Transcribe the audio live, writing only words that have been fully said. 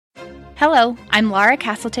Hello, I'm Laura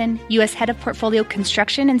Castleton, U.S. Head of Portfolio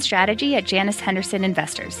Construction and Strategy at Janus Henderson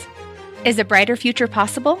Investors. Is a brighter future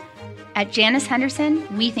possible? At Janus Henderson,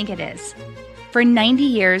 we think it is. For 90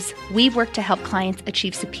 years, we've worked to help clients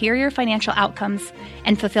achieve superior financial outcomes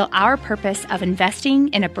and fulfill our purpose of investing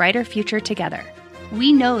in a brighter future together.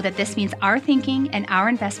 We know that this means our thinking and our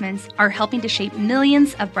investments are helping to shape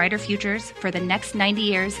millions of brighter futures for the next 90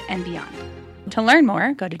 years and beyond. To learn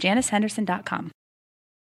more, go to janushenderson.com.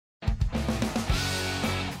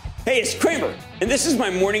 Hey, it's Cramer, and this is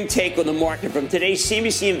my morning take on the market from today's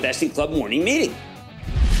CNBC Investing Club morning meeting.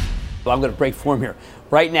 Well, I'm going to break form here.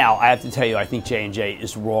 Right now, I have to tell you, I think J&J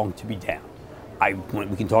is wrong to be down.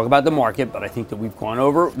 We can talk about the market, but I think that we've gone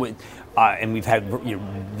over with, and we've had,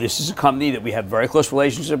 this is a company that we have very close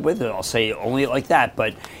relationship with, and I'll say only like that,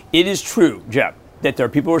 but it is true, Jeff, that there are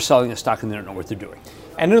people who are selling the stock and they don't know what they're doing.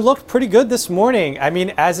 And it looked pretty good this morning. I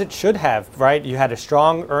mean, as it should have, right? You had a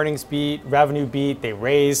strong earnings beat, revenue beat. They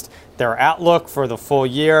raised their outlook for the full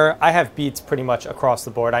year. I have beats pretty much across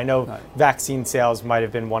the board. I know vaccine sales might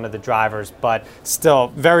have been one of the drivers, but still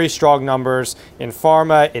very strong numbers in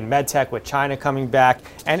pharma, in medtech with China coming back,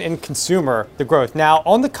 and in consumer, the growth. Now,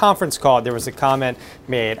 on the conference call, there was a comment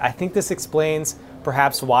made. I think this explains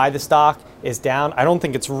perhaps why the stock is down. I don't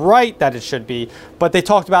think it's right that it should be, but they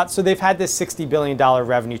talked about, so they've had this $60 billion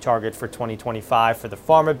revenue target for 2025 for the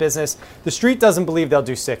pharma business. The street doesn't believe they'll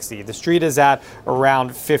do 60. The street is at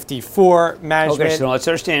around 54. Management. Okay, so let's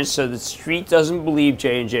understand. So the street doesn't believe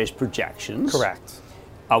J&J's projections. Correct.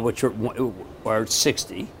 Which are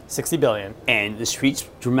 60. 60 billion. And the street's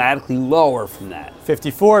dramatically lower from that.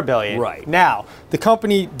 54 billion. Right. Now, the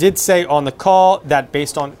company did say on the call that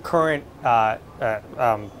based on current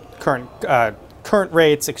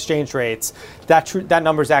rates, exchange rates, that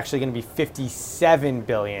number is actually going to be 57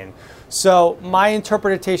 billion. So my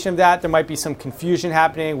interpretation of that, there might be some confusion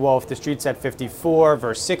happening. Well, if the street's at 54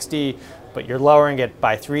 versus 60, but you're lowering it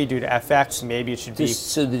by 3 due to FX, maybe it should be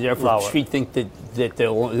so therefore lower. The street think that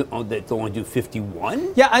they'll only do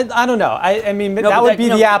 51? Yeah, I don't know. I mean, that would be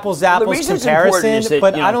the apples-to-apples comparison,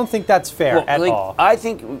 but I don't think that's fair at all. I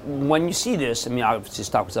think when you see this, I mean, obviously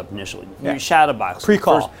stock was up initially. Yeah. Shadow box.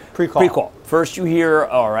 Pre-call. First you hear,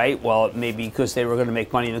 all right, well, maybe because they were going to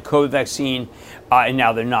make money in the COVID vaccine, and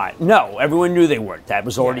now they're not. No, everyone knew they weren't. That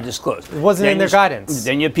was already disclosed. It wasn't in their guidance.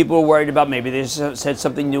 Then you have people who were worried about maybe they said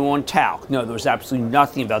something new on talc. No, there was absolutely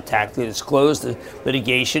nothing about talc. They disclosed the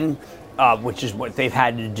litigation, which is what they've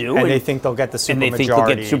had to do. And they think they'll get the supermajority. And they think they'll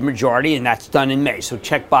get supermajority, and that's done in May. So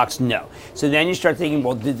checkbox, no. So then you start thinking,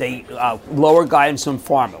 well, did they lower guidance on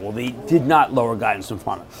pharma? Well, they did not lower guidance on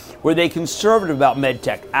pharma. Were they conservative about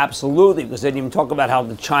medtech? Absolutely, because they didn't even talk about how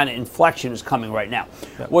the China inflection is coming right now.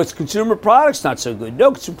 Yep. Was consumer products not so good?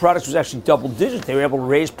 No, consumer products was actually double digits. They were able to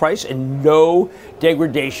raise price and no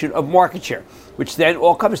degradation of market share, which then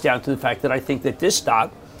all comes down to the fact that I think that this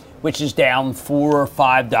stock, which is down $4 or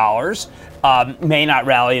 $5, may not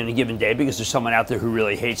rally on a given day because there's someone out there who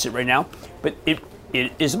really hates it right now, but it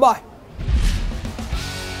is a buy.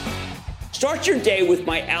 Start your day with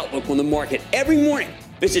my outlook on the market every morning.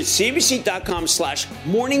 Visit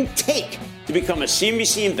CNBC.com/morning-take to become a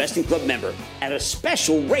CNBC Investing Club member at a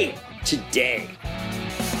special rate today.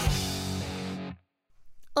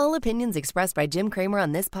 All opinions expressed by Jim Cramer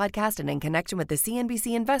on this podcast and in connection with the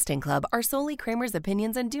CNBC Investing Club are solely Cramer's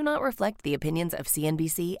opinions and do not reflect the opinions of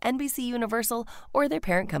CNBC, NBC Universal, or their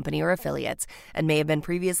parent company or affiliates, and may have been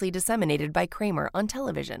previously disseminated by Cramer on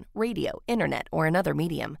television, radio, internet, or another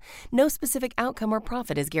medium. No specific outcome or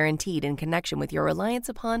profit is guaranteed in connection with your reliance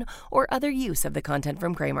upon or other use of the content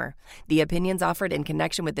from Cramer. The opinions offered in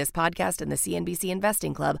connection with this podcast and the CNBC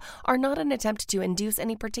Investing Club are not an attempt to induce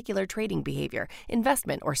any particular trading behavior,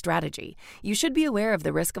 investment, or strategy. You should be aware of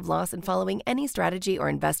the risk of loss in following any strategy or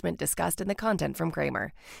investment discussed in the content from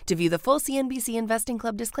Cramer. To view the full CNBC Investing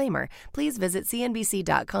Club disclaimer, please visit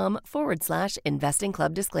cnbc.com/investing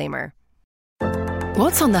club disclaimer.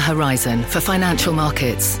 What's on the horizon for financial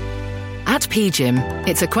markets? At PGIM,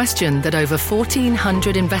 it's a question that over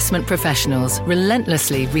 1,400 investment professionals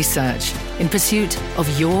relentlessly research in pursuit of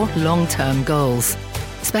your long-term goals.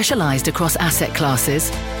 Specialized across asset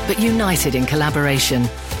classes, but united in collaboration,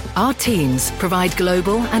 our teams provide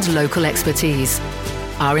global and local expertise.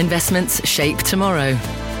 Our investments shape tomorrow,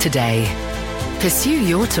 today. Pursue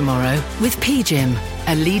your tomorrow with PGIM,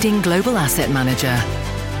 a leading global asset manager.